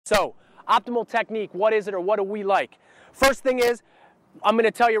So, optimal technique, what is it or what do we like? First thing is, I'm going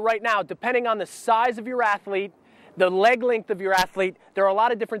to tell you right now, depending on the size of your athlete, the leg length of your athlete, there are a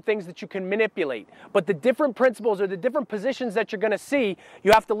lot of different things that you can manipulate. But the different principles or the different positions that you're going to see,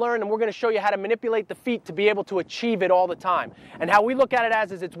 you have to learn, and we're going to show you how to manipulate the feet to be able to achieve it all the time. And how we look at it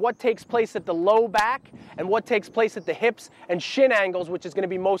as is it's what takes place at the low back and what takes place at the hips and shin angles, which is going to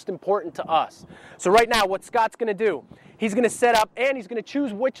be most important to us. So right now, what Scott's going to do, he's going to set up and he's going to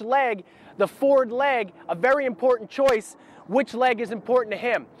choose which leg, the forward leg, a very important choice, which leg is important to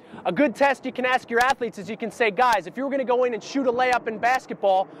him. A good test you can ask your athletes is you can say, guys, if you were going to go in and shoot a layup in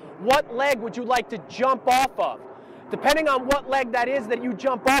basketball, what leg would you like to jump off of? Depending on what leg that is that you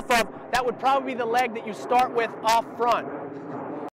jump off of, that would probably be the leg that you start with off front.